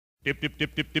Dip, dip,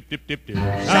 dip, dip, dip, dip, dip, dip.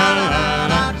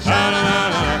 Sha-la-la-la,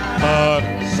 sha-la-la-la,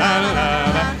 ba-do,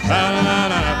 sha-la-la-la,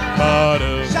 sha-la-la-la,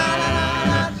 ba-do,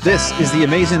 sha-la-la-la. This is the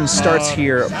Amazing Starts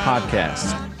Here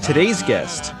podcast. Today's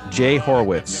guest, Jay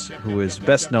Horwitz, who is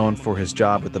best known for his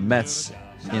job with the Mets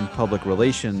in public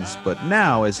relations, but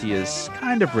now, as he is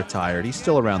kind of retired, he's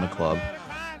still around the club.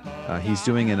 He's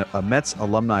doing a Mets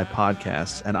alumni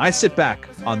podcast, and I sit back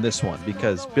on this one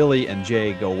because Billy and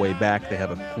Jay go way back. They have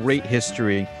a great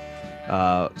history.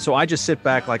 So I just sit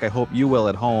back like I hope you will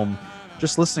at home,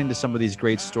 just listening to some of these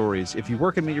great stories. If you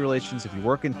work in media relations, if you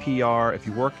work in PR, if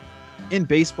you work in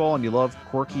baseball and you love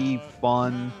quirky,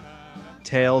 fun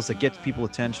tales that get people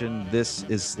attention, this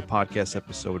is the podcast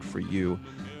episode for you.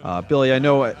 Billy, I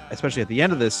know, especially at the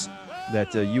end of this,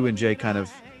 that you and Jay kind of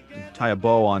tie a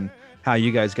bow on how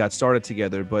you guys got started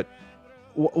together. But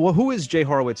who is Jay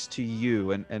Horwitz to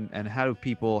you, and how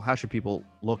should people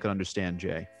look and understand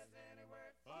Jay?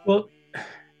 Well,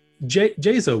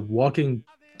 Jay's a walking,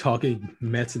 talking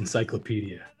Mets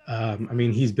encyclopedia. I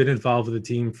mean, he's been involved with the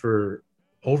team for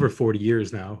over 40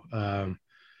 years now.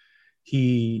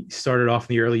 He started off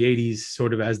in the early 80s,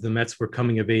 sort of as the Mets were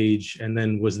coming of age, and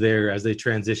then was there as they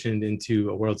transitioned into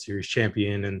a World Series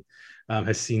champion, and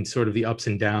has seen sort of the ups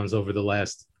and downs over the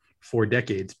last 4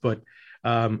 decades. But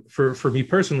for me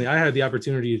personally, I had the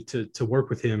opportunity to work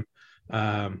with him.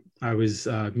 I was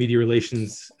media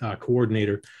relations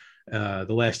coordinator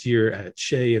the last year at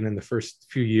Shea, and then the first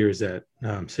few years at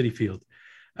Citi Field.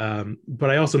 But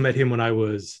I also met him when I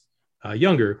was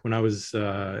younger, when I was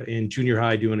in junior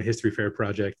high doing a history fair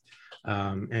project,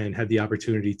 and had the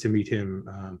opportunity to meet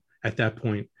him at that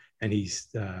point. And he's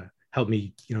helped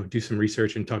me, do some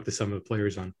research and talk to some of the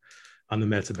players on the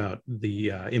Mets about the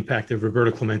impact of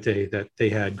Roberto Clemente that they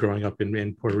had growing up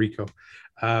in Puerto Rico.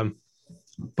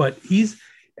 But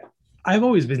I've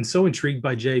always been so intrigued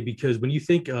by Jay, because when you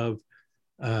think of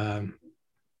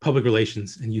public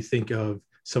relations and you think of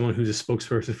someone who's a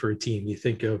spokesperson for a team, you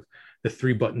think of the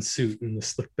 3-button suit and the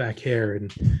slick back hair and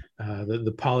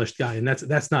the polished guy. And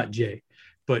that's not Jay,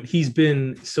 but he's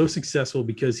been so successful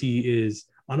because he is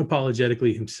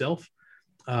unapologetically himself.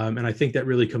 And I think that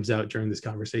really comes out during this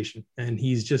conversation. And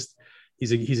he's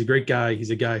a great guy.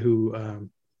 He's a guy who,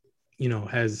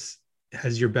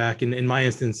 has your back. And in my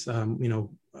instance,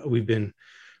 we've been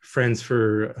friends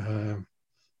for,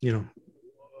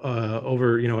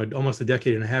 over, almost a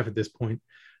decade and a half at this point.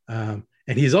 And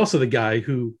he's also the guy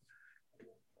who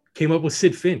came up with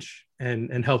Sid Finch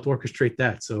and helped orchestrate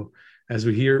that. So as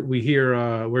we're here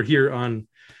on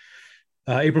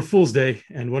April Fool's Day,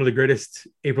 and one of the greatest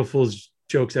April Fool's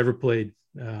jokes ever played,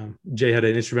 Jay had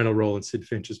an instrumental role in Sid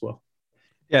Finch as well.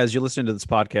 Yeah, as you're listening to this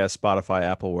podcast, Spotify,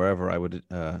 Apple, wherever, I would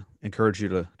encourage you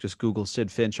to just Google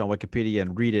Sid Finch on Wikipedia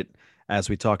and read it as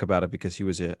we talk about it, because he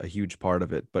was a huge part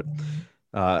of it. But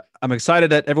I'm excited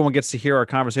that everyone gets to hear our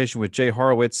conversation with Jay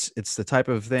Horwitz. It's the type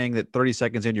of thing that 30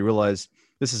 seconds in, you realize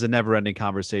this is a never-ending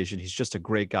conversation. He's just a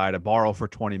great guy to borrow for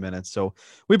 20 minutes. So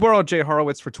we borrowed Jay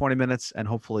Horwitz for 20 minutes, and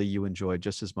hopefully you enjoyed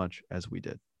just as much as we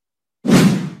did.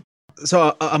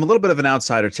 So I'm a little bit of an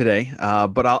outsider today,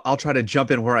 but I'll try to jump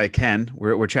in where I can.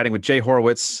 We're chatting with Jay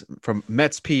Horwitz from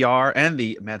Mets PR and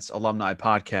the Mets Alumni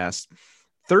Podcast.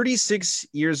 36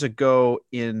 years ago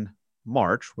in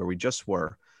March, where we just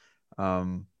were,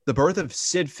 the birth of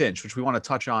Sid Finch, which we want to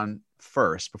touch on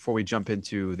first before we jump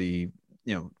into the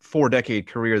 4-decade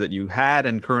career that you had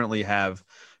and currently have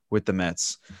with the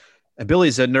Mets. And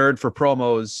Billy's a nerd for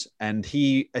promos, and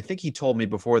I think he told me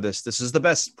before this is the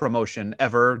best promotion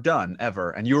ever done,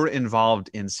 ever. And you were involved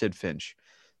in Sid Finch.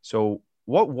 So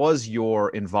what was your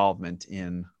involvement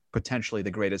in potentially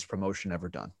the greatest promotion ever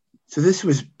done? So this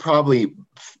was probably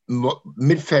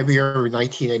mid-February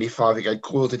 1985. I got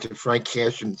called into Frank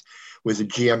Cashin, was a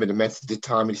GM of the Mets at the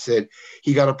time. He said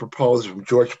he got a proposal from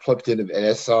George Plimpton of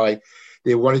NSI.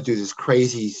 They wanted to do this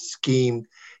crazy scheme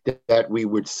that we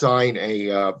would sign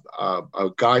a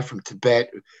guy from Tibet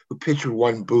who pitched with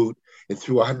one boot and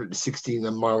threw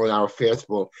 116-mile-an-hour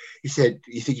fastball. He said,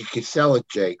 "You think you could sell it,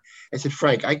 Jay?" I said,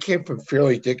 "Frank, I came from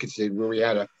Fairleigh Dickinson, where we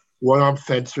had a one-arm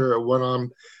fencer, a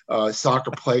one-arm soccer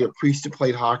player, a priest who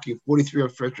played hockey, a 43-arm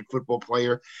freshman football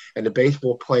player, and a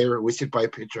baseball player who was hit by a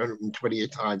pitch 120 at a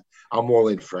time. I'm all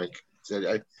in, Frank." So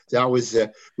that was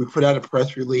we put out a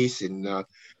press release, and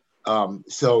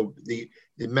so the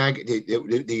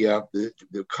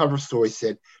cover story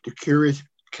said "The Curious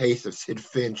Case of Sid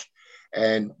Finch,"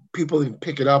 and people didn't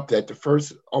pick it up that the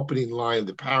first opening line of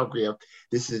the paragraph,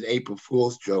 this is an April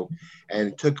Fool's joke, and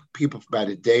it took people about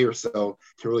a day or so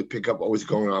to really pick up what was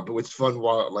going on. But it was fun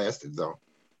while it lasted, though.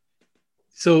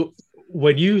 So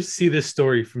when you see this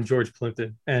story from George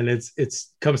Plimpton and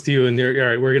it's comes to you and they're all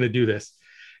right, we're going to do this.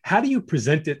 How do you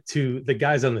present it to the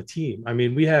guys on the team? I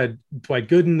mean, we had Dwight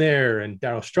Gooden there and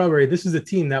Darryl Strawberry. This is a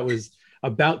team that was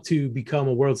about to become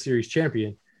a World Series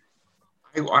champion.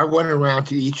 I went around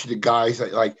to each of the guys.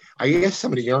 I asked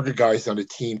some of the younger guys on the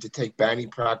team to take batting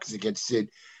practice against Sid,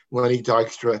 Lenny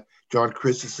Dykstra, John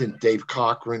Christensen, Dave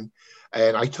Cochran.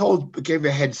 And I gave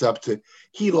a heads up to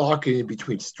Key Larkin in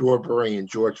between Strawberry and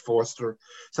George Foster.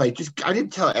 So I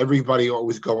didn't tell everybody what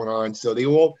was going on. So they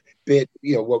all bit,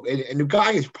 and the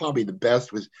guy who's probably the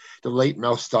best was the late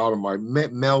Mel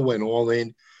Stoudemire. Mel went all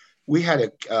in. We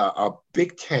had a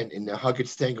big tent in the Huggett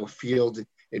Stengel Field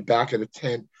in back of the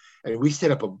tent, and we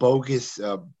set up a bogus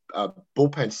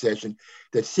bullpen session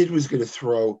that Sid was going to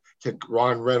throw to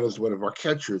Ron Reynolds, one of our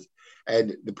catchers.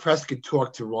 And the press could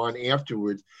talk to Ron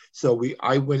afterwards. So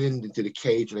I went into the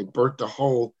cage and I burnt the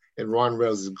hole in Ron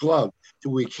Reynolds' glove. So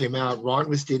we came out. Ron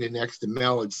was standing next to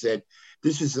Mel and said,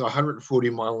 "This is a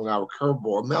 140-mile-an-hour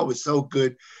curveball." Mel was so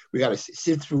good. We got to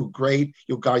sit through great.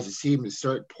 You guys have seen him at a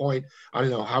certain point. I don't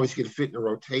know how he's going to fit in the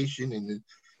rotation. And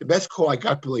the best call I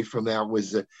got, Billy, from that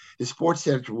was the sports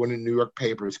editor, one of the New York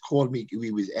papers, called me.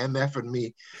 He was MFing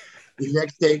me. The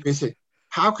next day, they said,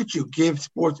 "How could you give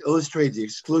Sports Illustrated the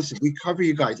exclusive? We cover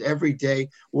you guys every day.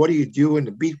 What are you doing?"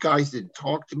 The beat guys didn't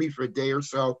talk to me for a day or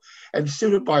so. And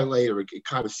sooner by later, it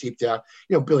kind of seeped out.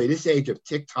 Billy, this age of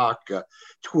TikTok,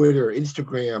 Twitter,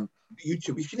 Instagram,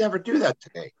 YouTube, you could never do that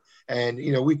today. And,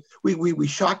 we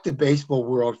shocked the baseball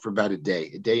world for about a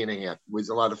day and a half. It was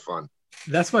a lot of fun.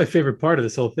 That's my favorite part of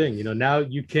this whole thing. Now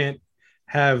you can't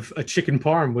have a chicken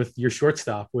parm with your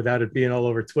shortstop without it being all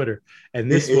over Twitter.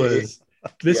 And this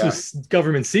was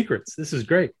government secrets. This is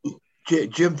great.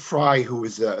 Jim Fry, who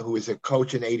was a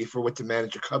coach in '84, went to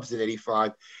manage the Cubs in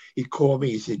 '85. He called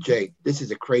me. He said, "Jay, this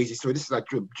is a crazy story. This is not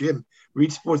true. Jim,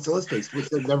 read Sports Illustrated.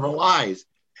 Sports Illustrated never lies."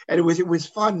 And it was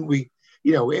fun.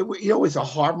 It was a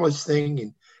harmless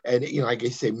thing. And like I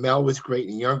say, Mel was great,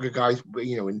 and younger guys,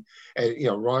 and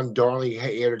Ron Darling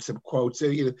added some quotes.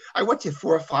 So, I went to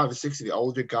 4 or 5 or 6 of the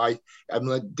older guys.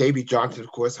 Davey Johnson,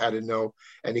 of course, had to know,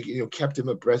 and kept him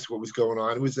abreast of what was going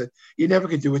on. It was you never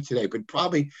could do it today, but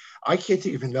probably I can't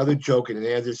think of another joke in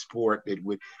another sport that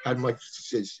would have much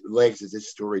legs as this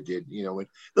story did. And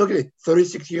look at it,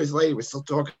 36 years later, we're still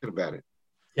talking about it.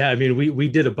 Yeah, I mean, we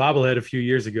did a bobblehead a few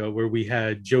years ago where we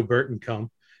had Joe Burton come.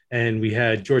 And we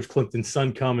had George Plimpton's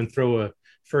son come and throw a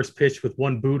first pitch with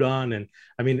one boot on. And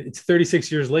I mean, it's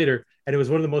 36 years later, and it was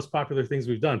one of the most popular things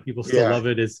we've done. People still love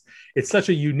it. It's such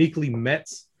a uniquely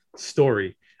Mets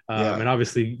story. And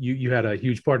obviously you had a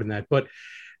huge part in that. But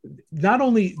not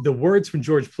only the words from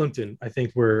George Plimpton, I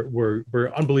think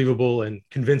were unbelievable and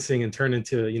convincing and turned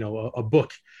into, a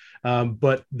book.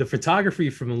 But the photography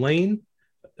from Lane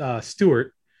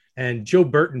Stewart and Joe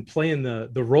Burton playing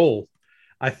the role,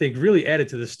 I think really added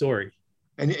to the story.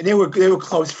 And they were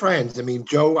close friends. I mean,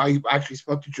 Joe, I actually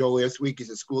spoke to Joe last week.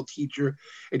 He's a school teacher,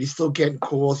 and he's still getting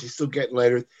calls. He's still getting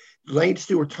letters. Lane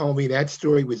Stewart told me that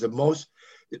story was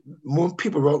more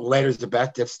people wrote letters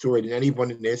about that story than anyone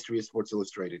in the history of Sports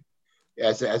Illustrated,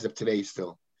 as of today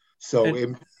still. So,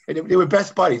 and they were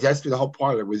best buddies. That's the whole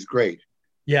part of it was great.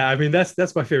 Yeah, I mean,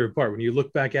 that's my favorite part. When you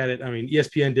look back at it, I mean,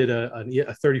 ESPN did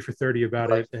a 30 for 30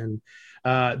 about it, and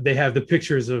they have the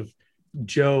pictures of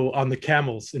Joe on the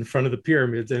camels in front of the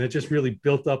pyramids, and it just really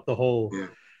built up the whole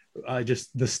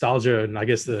just nostalgia. And I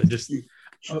guess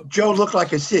Joe looked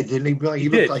like a Sid, didn't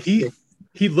he?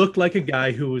 He looked like a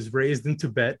guy who was raised in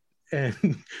Tibet and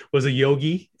was a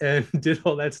yogi and did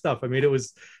all that stuff. I mean, it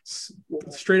was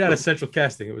straight out of Central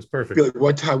Casting. It was perfect.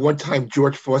 One time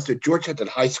George had that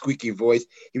high squeaky voice.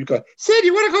 He would go, "Sid,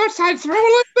 you want to go outside and throw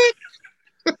a little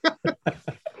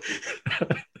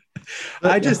bit?"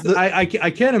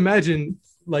 I can't imagine,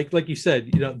 like you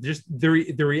said, just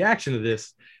the reaction to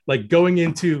this, like going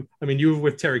into, I mean, you were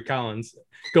with Terry Collins,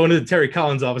 going to the Terry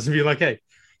Collins office and being like, "Hey,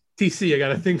 TC, I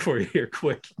got a thing for you here,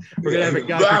 quick. We're going to have a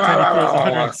guy pretend he throws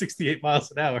 168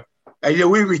 miles an hour."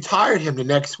 And we retired him the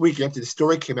next week after the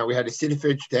story came out. We had a Sid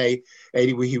Finch day, and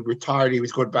he retired. He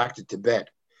was going back to Tibet.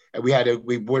 And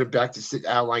we brought him back to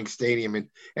Al Lang Stadium,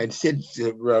 and Sid's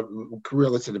career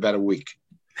lasted about a week.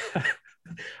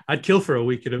 I'd kill for a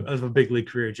week of a big league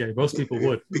career, Jay. Most people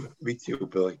would. Me too,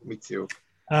 Billy. Me too.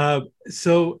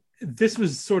 So this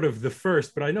was sort of the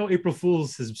first, but I know April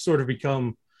Fools has sort of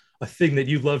become a thing that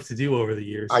you love to do over the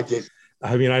years. I did.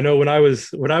 I mean, I know when I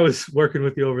was working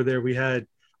with you over there, we had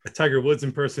a Tiger Woods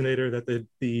impersonator that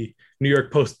the New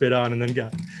York Post bid on, and then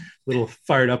got a little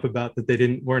fired up about that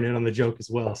they weren't in on the joke as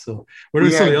well. So what are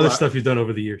some of the other stuff you've done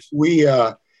over the years?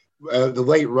 The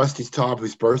late Rusty Staub,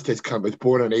 whose birthday's come, was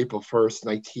born on April 1st,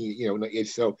 19.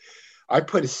 So I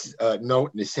put a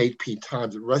note in the St. Pete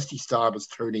Times that Rusty Staub is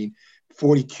turning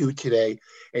 42 today,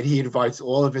 and he invites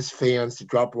all of his fans to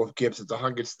drop off gifts at the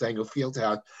Hunger Stengel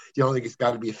Fieldhouse. The only thing it's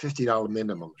got to be a $50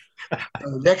 minimum.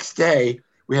 So the next day,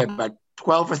 we had about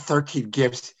 12 or 13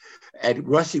 gifts, and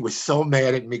Rusty was so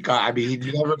mad at me. He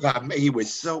never got me. He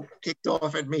was so kicked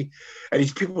off at me, and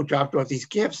these people dropped off these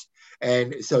gifts.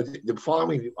 And so the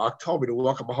following October, to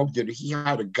welcome my home dinner, he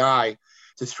had a guy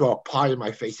to throw a pie in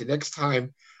my face. The next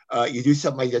time you do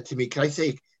something like that to me, can I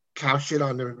say cow shit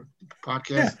on the podcast?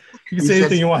 Yeah, you can say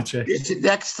anything you want, Jay.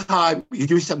 Next time you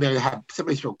do something, have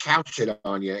somebody throw cow shit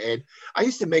on you. And I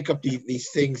used to make up these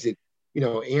things that,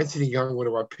 Anthony Young, one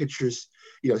of our pitchers,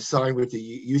 signed with the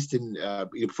Houston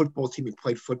football team. He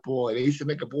played football, and I used to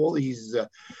make up all these.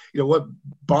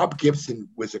 Bob Gibson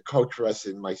was a coach for us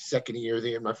in my second year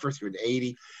there. My first year in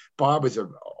 '80. Bob was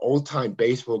an old-time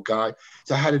baseball guy.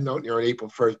 So I had a note there on April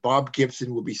 1st. Bob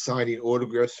Gibson will be signing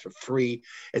autographs for free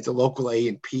at the local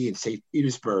A&P in St.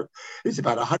 Petersburg. There's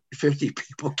about 150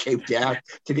 people came down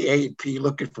to the A&P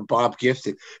looking for Bob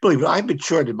Gibson. Believe me, I've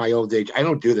matured in my old age. I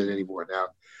don't do that anymore now.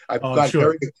 I've got sure.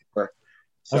 very mature.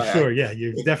 So I'm sure. Yeah,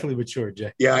 you've definitely matured,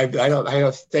 Jay. Yeah, I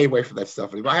don't stay away from that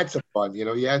stuff anymore. I had some fun, you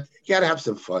got to have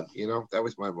some fun, that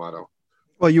was my motto.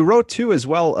 Well, you wrote too as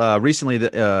well recently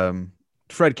that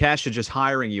Fred Cascia just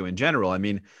hiring you in general. I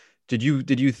mean, did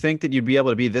you think that you'd be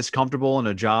able to be this comfortable in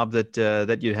a job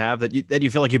that you have that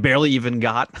you feel like you barely even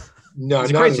got? No,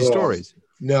 it's crazy stories.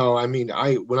 No, I mean,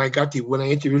 when I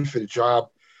interviewed for the job,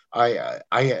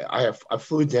 I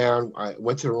flew down. I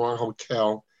went to the wrong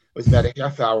hotel. I was about a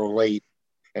half hour late,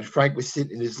 and Frank was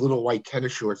sitting in his little white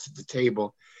tennis shorts at the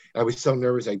table. I was so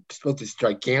nervous. I spilled this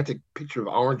gigantic picture of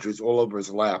oranges all over his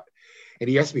lap. And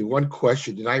he asked me one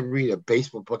question. Did I read a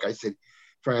baseball book? I said,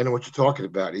 Frank, I know what you're talking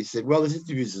about. He said, well, this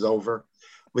interview is over.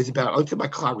 I looked at my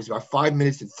clock. It was about 5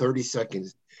 minutes and 30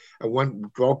 seconds. I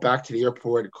drove back to the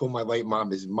airport and called my late mom.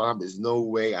 His mom, there's no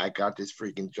way I got this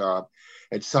freaking job.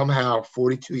 And somehow,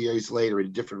 42 years later, in a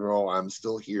different role, I'm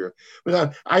still here.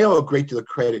 But I owe a great deal of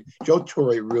credit. Joe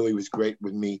Torre really was great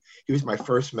with me. He was my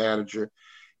first manager.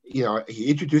 He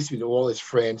introduced me to all his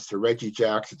friends, to Reggie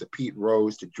Jackson, to Pete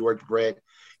Rose, to George Brett.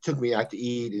 Took me out to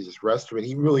eat at his restaurant.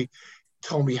 He really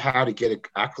told me how to get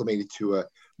acclimated to a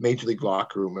major league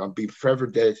locker room. And I'll be forever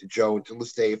indebted to Joe until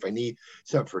this day. If I need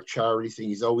something for a charity thing,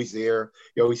 he's always there.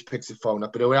 He always picks the phone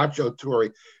up. But without Joe Torre,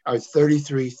 I was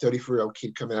 34-year-old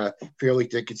kid coming out of Fairleigh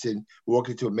Dickinson,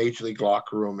 walking into a major league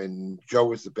locker room, and Joe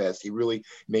was the best. He really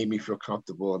made me feel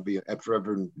comfortable, and I'm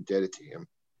forever indebted to him.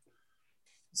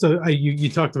 So you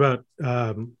talked about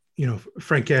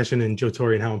Frank Cashen and Joe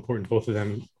Torre and how important both of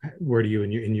them were to you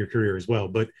in your career as well.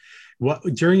 But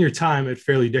during your time at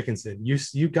Fairleigh Dickinson,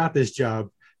 you got this job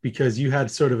because you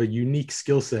had sort of a unique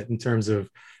skill set in terms of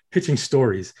pitching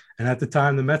stories. And at the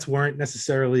time, the Mets weren't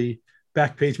necessarily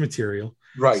back page material.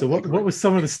 Right. So what was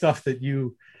some of the stuff that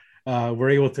you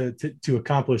were able to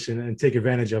accomplish and take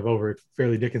advantage of over at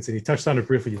Fairleigh Dickinson? You touched on it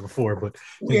briefly before, but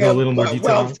go a little more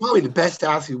detail. Well, probably the best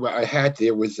athlete I had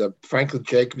there was Franklin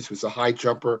Jacobs. Was a high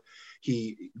jumper.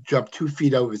 He jumped 2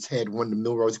 feet over his head, won the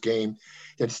Millrose game.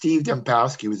 Then Steve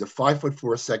Dembowski was a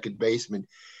 5'4" second baseman.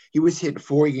 He was hit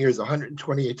 4 years,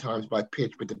 128 times by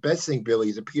pitch. But the best thing, Billy,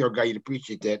 is a PR guy, you'd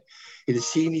appreciate that. In his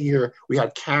senior year, we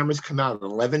had cameras come out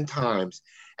 11 times,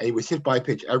 and he was hit by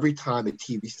pitch every time the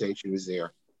TV station was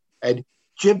there. And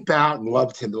Jim Bouton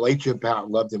loved him. The late Jim Bouton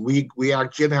loved him.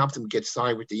 Jim helped him get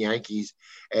signed with the Yankees.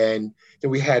 And then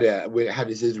we had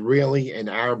his Israeli and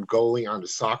Arab goalie on the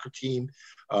soccer team.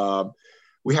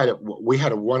 We had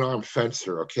a one-armed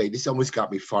fencer. Okay, this almost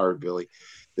got me fired, Billy.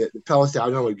 The fellow said, I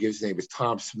don't know what his name is,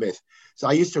 Tom Smith. So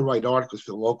I used to write articles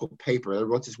for the local paper. I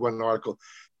wrote this one article,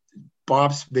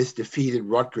 Bob Smith defeated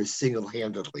Rutgers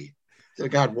single-handedly. So the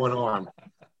guy had one arm.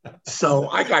 So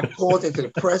I got called into the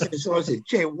press, and someone said,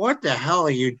 Jay, what the hell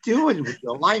are you doing with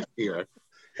your life here?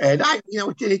 And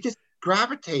it just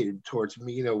gravitated towards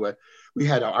me. We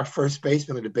had our first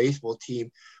baseman of the baseball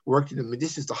team worked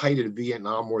this is the height of the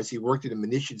Vietnam Wars. He worked in a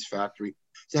munitions factory.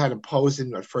 So I had him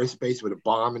posing at first base with a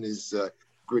bomb in his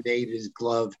grenade in his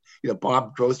glove.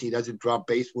 Bob Grossi doesn't drop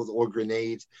baseballs or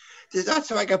grenades. That's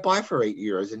how I got by for 8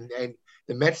 years. And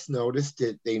the Mets noticed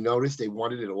it. They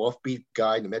wanted an offbeat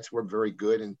guy. The Mets weren't very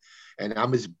good, and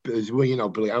I'm as Billy,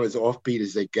 I'm as offbeat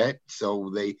as they get.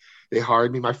 So they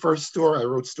hired me. My first story, I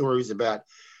wrote stories about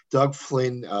Doug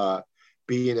Flynn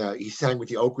he sang with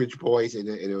the Oak Ridge Boys in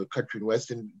a country and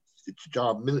western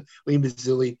job. Lee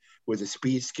Mazzilli was a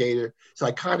speed skater. So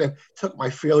I kind of took my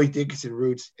Fairleigh Dickinson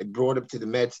roots and brought him to the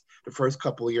Mets the first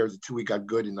couple of years until we got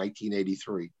good in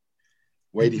 1983.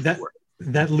 waiting for it.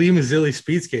 That Lee Mazzilli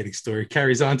speed skating story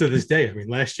carries on to this day. I mean,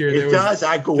 last year It does.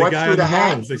 I go the watch guy through on the hat.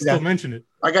 mounds. They still mention it.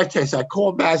 I got to tell you, so I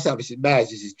called Maz up. I said, Maz,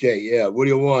 this is Jay. Yeah, what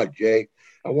do you want, Jay?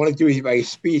 I want to do my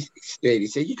speed skate. He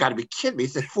said, you got to be kidding me.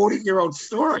 It's a 40-year-old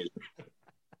story.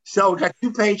 So we got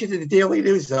 2 pages in the Daily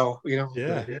News, though.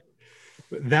 Yeah.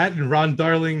 That and Ron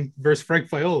Darling versus Frank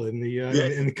Viola in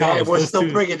the college. Yeah, we're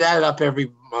still bringing that up every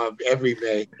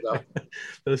May.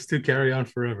 Those two carry on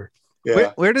forever.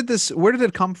 Yeah. Where did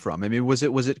it come from? I mean, was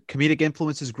it comedic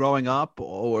influences growing up,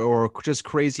 or just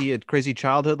crazy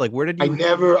childhood? Like, where did you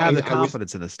have the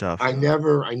confidence in this stuff? I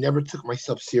never took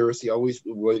myself seriously. I always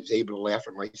was able to laugh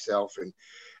at myself, and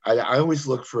I always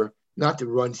look for not the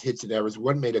runs, hits, and errors.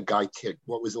 What made a guy tick?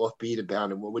 What was offbeat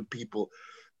about him? What would people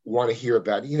want to hear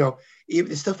about? Even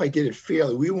the stuff I did at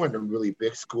Fairleigh, we weren't a really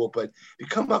big school, but we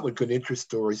come up with good interest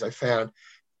stories. I found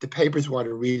the papers want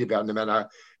to read about no matter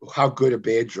how good or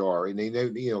bad you are. And they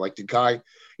know, like the guy,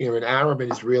 an Arab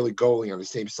and Israeli goalie on the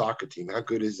same soccer team. How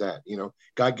good is that?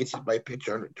 Guy gets hit by a pitch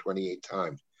 128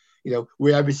 times.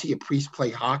 We ever see a priest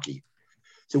play hockey.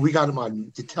 So we got him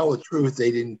on to tell the truth. They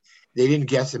didn't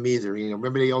guess him either.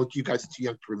 Remember you guys are too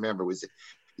young to remember, was it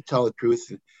to tell the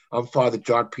truth. I'm Father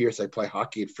John Pierce. I play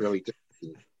hockey at Fairleigh.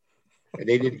 And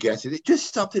they didn't guess it. It's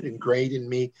just something ingrained in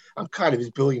me. I'm kind of, as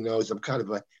Billy knows, I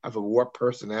have a warped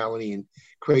personality, and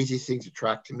crazy things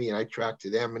attract to me and I attract to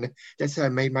them. And that's how I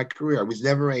made my career. I was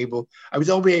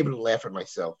only able to laugh at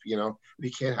myself. If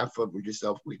you can't have fun with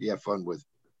yourself, we can have fun with.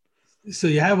 So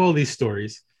you have all these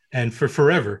stories, and for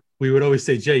forever, we would always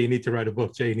say, Jay, you need to write a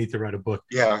book. Jay, you need to write a book.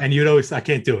 Yeah. And you'd always, I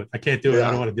can't do it. I can't do it. Yeah.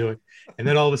 I don't want to do it. And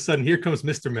then all of a sudden, here comes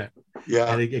Mr. Met.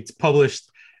 Yeah. And it's published,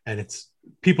 and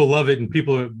people love it, and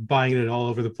people are buying it all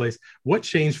over the place. What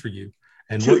changed for you?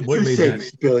 And what made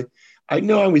that? Billy, I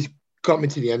know I was coming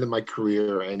to the end of my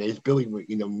career, and as Billy,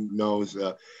 knows,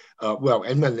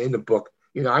 and then in the book,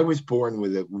 I was born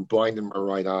with a blind in my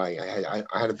right eye.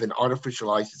 I had been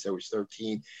artificial eye since I was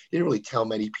 13. Didn't really tell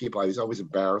many people. I was always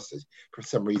embarrassed for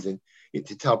some reason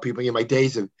to tell people. My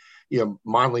days of,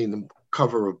 modeling the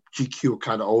cover of GQ were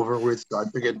kind of over with. So I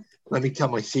figured, let me tell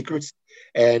my secrets.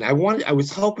 And I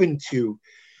was hoping to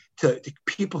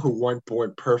people who weren't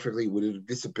born perfectly with a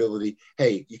disability,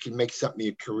 hey, you can make something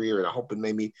a career. And I hope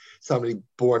maybe somebody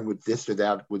born with this or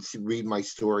that would read my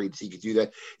story and see you could do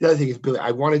that. The other thing is, Billy,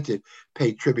 I wanted to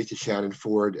pay tribute to Shannon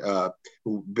Ford,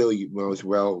 who Billy knows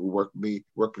well, who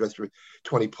worked with us for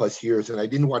 20 plus years. And I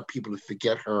didn't want people to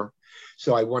forget her.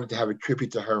 So I wanted to have a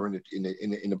tribute to her in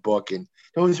the book. And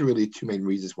those are really the 2 main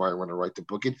reasons why I want to write the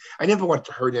book. And I never wanted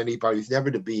to hurt anybody. It's never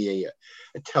to be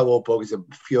a tell-all book. It's a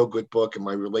feel-good book, and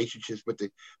my relationships with the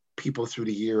people through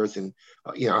the years. And,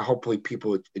 hopefully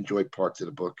people enjoy parts of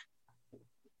the book.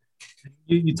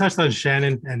 You touched on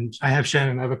Shannon, and I have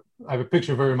Shannon. I have a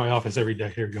picture of her in my office every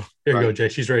day. Here we go. Here we go, Jay.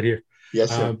 She's right here.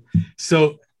 Yes, sir.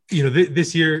 So,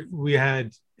 this year we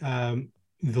had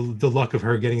the luck of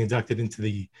her getting inducted into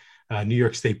the New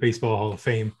York State Baseball Hall of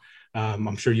Fame.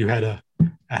 I'm sure you had a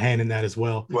hand in that as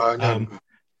well. Well, no.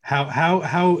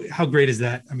 How great is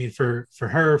that? I mean, for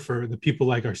her, for the people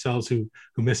like ourselves who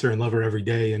miss her and love her every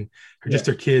day, and just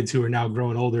her kids who are now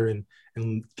growing older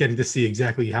and getting to see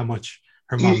exactly how much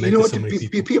her mom meant to so many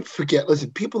people. People forget.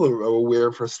 Listen, people are aware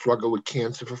of her struggle with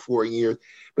cancer for 4 years,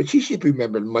 but she should be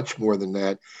remembered much more than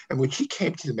that. And when she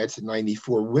came to the Mets in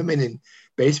 '94, women in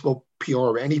baseball PR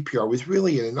or any PR was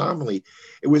really an anomaly.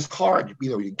 It was hard,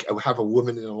 to have a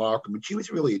woman in the locker room, but she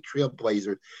was really a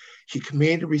trailblazer. She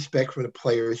commanded respect from the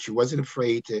players. She wasn't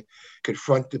afraid to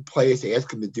confront the players, to ask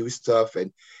them to do stuff,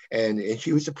 and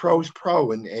she was a pro's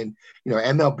pro. And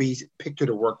MLB picked her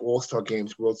to work All-Star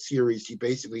games, World Series. She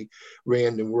basically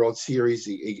ran the World Series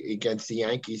against the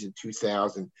Yankees in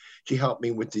 2000. She helped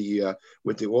me with the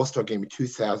All-Star game in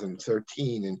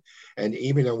 2013, and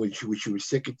even though when she was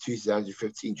sick in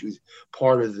 2015, she was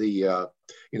part of the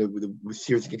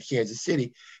series against Kansas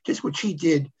City. Just what she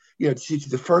did. She's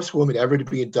the first woman ever to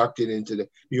be inducted into the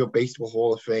New York Baseball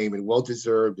Hall of Fame, and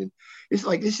well-deserved. And it's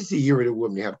like, this is the year of the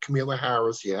woman. You have Camila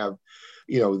Harris, you have,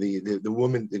 the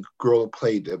woman, the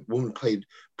woman played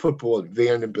football at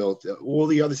Vanderbilt, all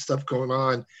the other stuff going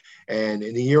on. And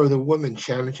in the year of the woman,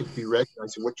 Shannon should be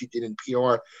recognized for what she did in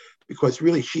PR, because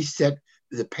really she set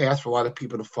the path for a lot of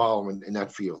people to follow in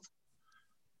that field.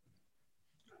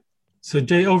 So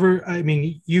Jay,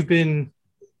 you've been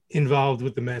involved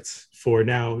with the Mets for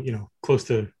now, close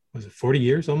to, was it 40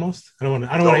 years almost? I don't want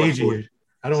to age you.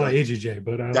 I don't want to age you, Jay,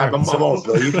 but I'm old,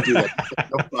 Bill. You can do that.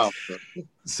 No problem.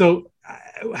 So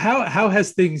how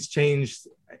has things changed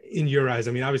in your eyes?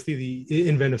 I mean, obviously the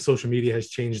advent of social media has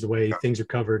changed the way things are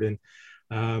covered. And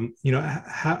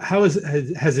How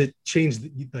has it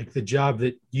changed like the job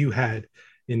that you had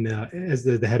in as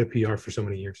the head of PR for so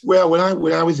many years? Well, when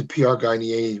I was a PR guy in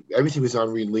the '80s, everything was on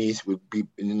release, would be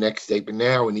in the next day. But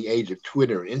now, in the age of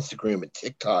Twitter and Instagram and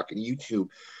TikTok and YouTube,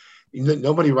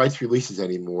 nobody writes releases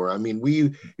anymore. I mean,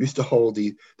 we used to hold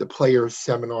the player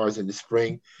seminars in the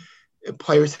spring. And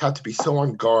players have to be so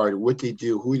on guard what they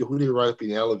do, who they ride up in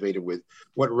the elevator with,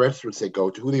 what restaurants they go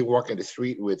to, who they walk on the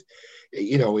street with.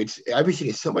 It's everything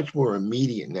is so much more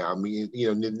immediate now. I mean,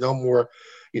 no more,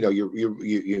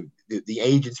 the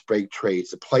agents break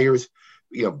trades, the players,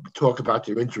 talk about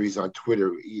their injuries on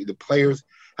Twitter. The players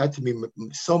had to be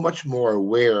so much more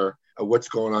aware of what's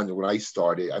going on than when I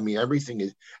started. I mean, everything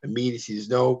is immediacy. There's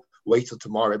no wait till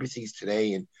tomorrow. Everything's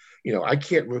today. And, I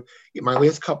can't, in my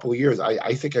last couple of years,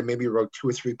 I think I maybe wrote 2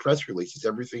 or 3 press releases.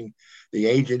 Everything, the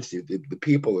agents, the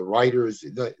people, the writers,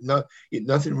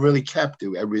 nothing really kept.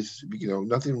 It was,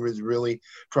 nothing was really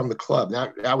from the club.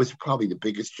 That was probably the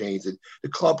biggest change. The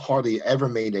club hardly ever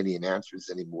made any announcements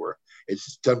anymore.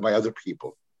 It's done by other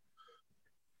people.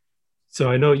 So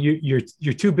I know your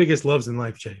 2 biggest loves in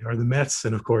life, Jay, are the Mets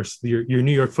and, of course, your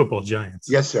New York Football Giants.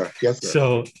 Yes, sir. Yes, sir.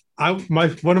 So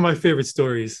one of my favorite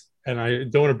stories, and I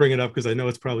don't want to bring it up because I know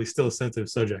it's probably still a sensitive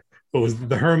subject, but was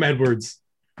the Herm Edwards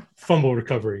fumble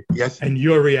recovery. Yes. And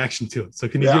your reaction to it. So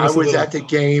can you give us I was at the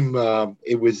game.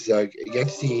 It was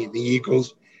against the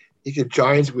Eagles. I think the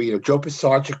Giants were, Joe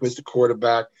Pisarcik was the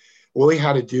quarterback. All he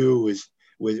had to do was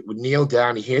would kneel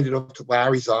down. He handed it off to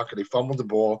Larry Zonka. They fumbled the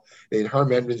ball. Then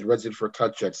Herm Edwards runs it for a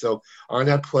touchdown. So on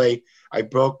that play, I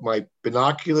broke my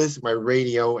binoculars, my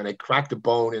radio, and I cracked a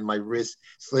bone in my wrist,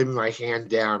 slamming my hand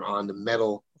down on the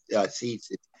metal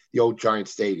seats at the old Giant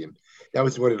Stadium. That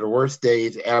was one of the worst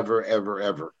days ever, ever,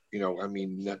 ever.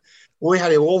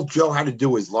 All Joe had to do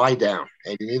was lie down,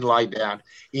 and he didn't lie down.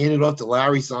 He handed it off to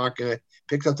Larry Zonka,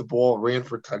 picked up the ball, ran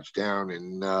for a touchdown,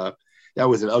 and that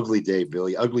was an ugly day,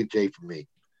 Billy. Ugly day for me.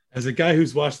 As a guy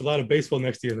who's watched a lot of baseball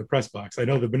next to you in the press box, I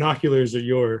know the binoculars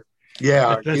are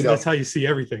that's how you see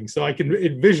everything. So I can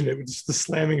envision it with just the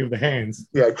slamming of the hands.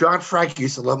 Yeah, John Frank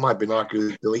used to love my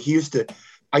binoculars, Billy.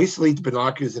 I used to leave the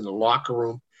binoculars in the locker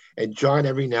room, and John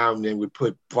every now and then would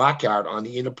put blackout on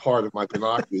the inner part of my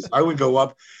binoculars. I would go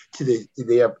up to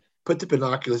put the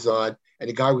binoculars on, and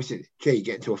the guy would say, "Jay, you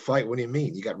get into a fight? What do you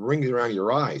mean? You got rings around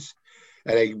your eyes."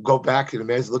 And I go back to the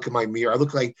men's, look at my mirror. I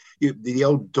look like the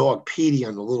old dog Petey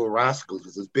on the Little Rascals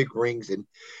with those big rings. And,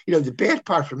 the bad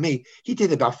part for me, he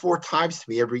did it about 4 times to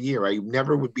me every year. I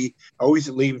never would be, always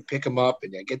leave and pick him up.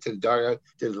 And I get to the dugout,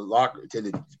 to the locker, to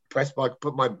the press box,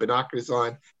 put my binoculars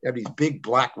on. I have these big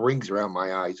black rings around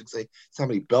my eyes. It looks like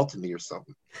somebody belted me or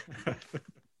something.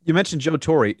 You mentioned Joe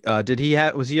Torre.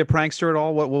 Was he a prankster at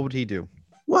all? What would he do?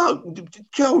 Well,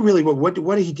 Joe really,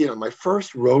 what he did on my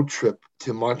first road trip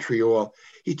to Montreal,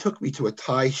 he took me to a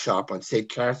tie shop on St.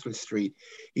 Catherine Street.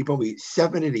 He bought me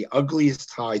 7 of the ugliest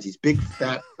ties, these big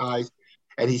fat ties.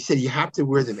 And he said, you have to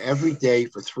wear them every day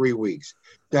for 3 weeks.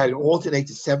 That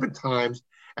alternates 7 times.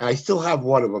 And I still have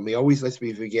one of them. He always lets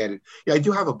me forget it. Yeah, I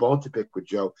do have a bone to pick with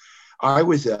Joe. It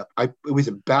was a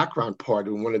background part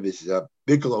in one of his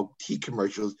Bigelow tea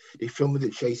commercials. They filmed it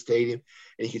at Shea Stadium,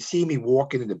 and you could see me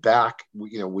walking in the back,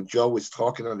 when Joe was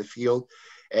talking on the field.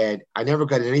 And I never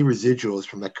got any residuals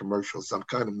from that commercial, so I'm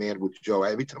kind of mad with Joe.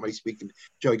 Every time I speak to him,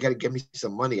 Joe, you got to give me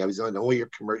some money. I was on all your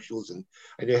commercials, and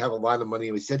I didn't have a lot of money.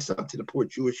 And we said something to the poor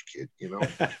Jewish kid,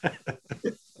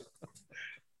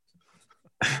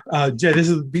 Jay, this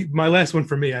is my last one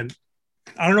for me. And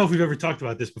I don't know if we've ever talked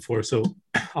about this before, so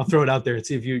I'll throw it out there and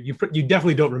see if you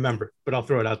definitely don't remember, but I'll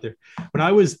throw it out there. When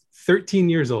I was 13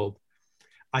 years old,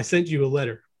 I sent you a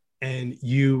letter, and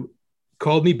you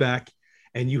called me back,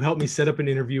 and you helped me set up an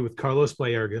interview with Carlos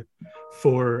Baerga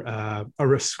for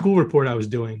a school report I was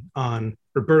doing on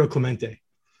Roberto Clemente.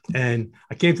 And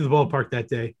I came to the ballpark that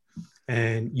day,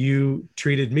 and you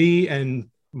treated me and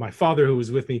my father, who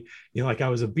was with me, like I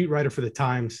was a beat writer for the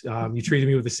Times. You treated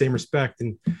me with the same respect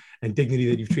and dignity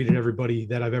that you've treated everybody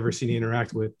that I've ever seen you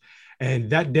interact with. And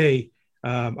that day,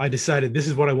 I decided this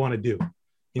is what I want to do.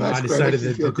 I decided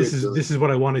that this is what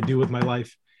I want to do with my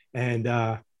life. And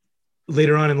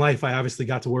later on in life, I obviously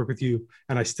got to work with you,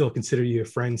 and I still consider you a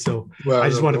friend. So I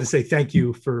just wanted to say thank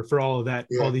you for all of that,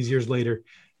 all these years later.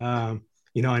 And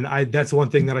that's one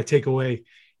thing that I take away.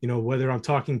 Whether I'm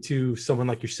talking to someone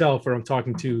like yourself, or I'm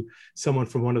talking to someone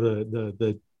from one of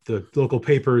the local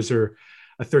papers, or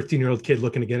a 13-year-old kid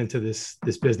looking to get into this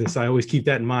business, I always keep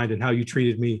that in mind, and how you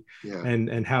treated me,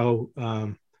 and how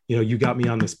you got me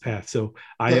on this path. So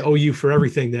I owe you for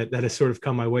everything that has sort of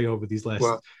come my way over these last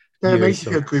that years. makes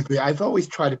you feel good. I've always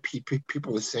tried to keep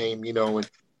people the same, and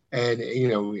And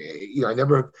I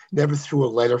never threw a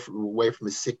letter away from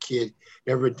a sick kid.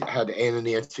 Never had an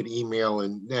unanswered email,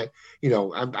 and that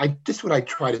I just what I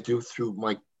try to do through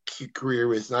my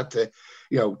career is not to,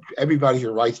 everybody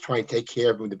who writes, try and take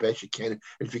care of them the best you can. And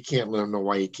if you can't, let them know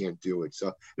why you can't do it.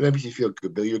 So it makes you feel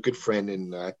good, Bill. You're a good friend,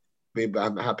 and maybe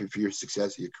I'm happy for your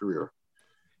success of your career.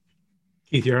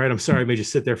 Keith, you're all right. I'm sorry I made you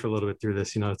sit there for a little bit through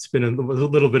this. It's been a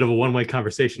little bit of a one-way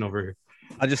conversation over here.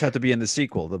 I just have to be in the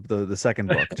sequel, the second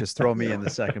book. Just throw me in the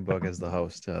second book as the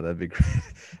host. That'd be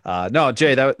great. No,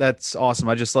 Jay, that's awesome.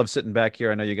 I just love sitting back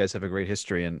here. I know you guys have a great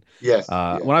history. And yes,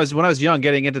 when I was young,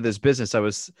 getting into this business, I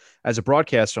was, as a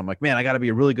broadcaster, I'm like, man, I got to be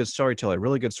a really good storyteller.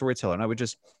 And I would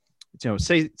just,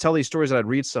 tell these stories that I'd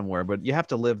read somewhere. But you have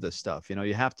to live this stuff.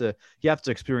 You have to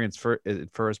experience it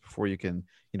first before you can,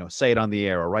 say it on the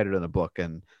air or write it in a book.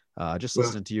 And just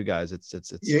listening to you guys, it's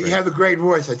you have a great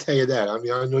voice. I tell you that. I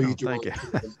mean, I know you do. Thank you.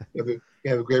 You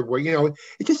have a great voice.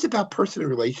 It's just about personal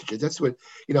relationships. That's what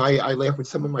I laugh when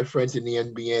some of my friends in the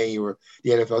NBA or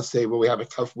the NFL say, "Well, we have a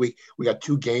tough week. We got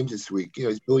 2 games this week."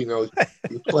 As Billy knows,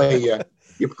 you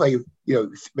play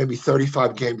maybe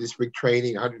 35 games this spring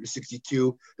training,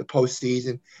 162 the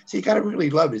postseason. So you got to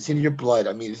really love it. It's in your blood.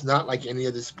 I mean, it's not like any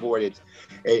other sport. It's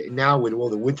now with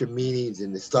all the winter meetings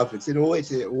and the stuff. It's an all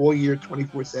year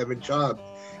 24/7 job.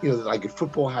 Like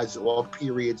football has off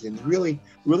periods, and really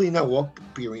no off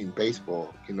period in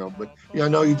baseball. But I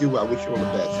know you do. I wish you all the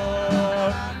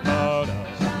best.